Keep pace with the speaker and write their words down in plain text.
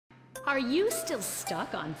Are you still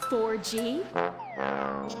stuck on 4G?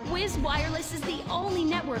 Whiz Wireless is the only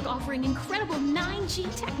network offering incredible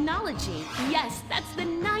 9G technology. Yes, that's the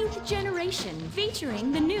 9th generation,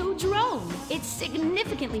 featuring the new drone. It's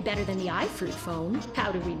significantly better than the iFruit phone.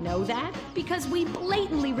 How do we know that? Because we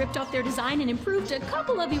blatantly ripped off their design and improved a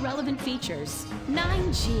couple of irrelevant features.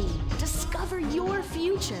 9G. Discover your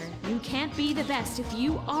future. You can't be the best if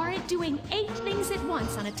you aren't doing 8 things at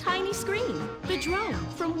once on a tiny screen. The drone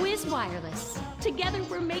from Whiz Wireless. Together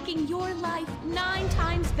we're making your life 9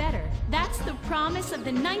 times better. That's the promise of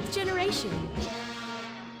the 9th generation.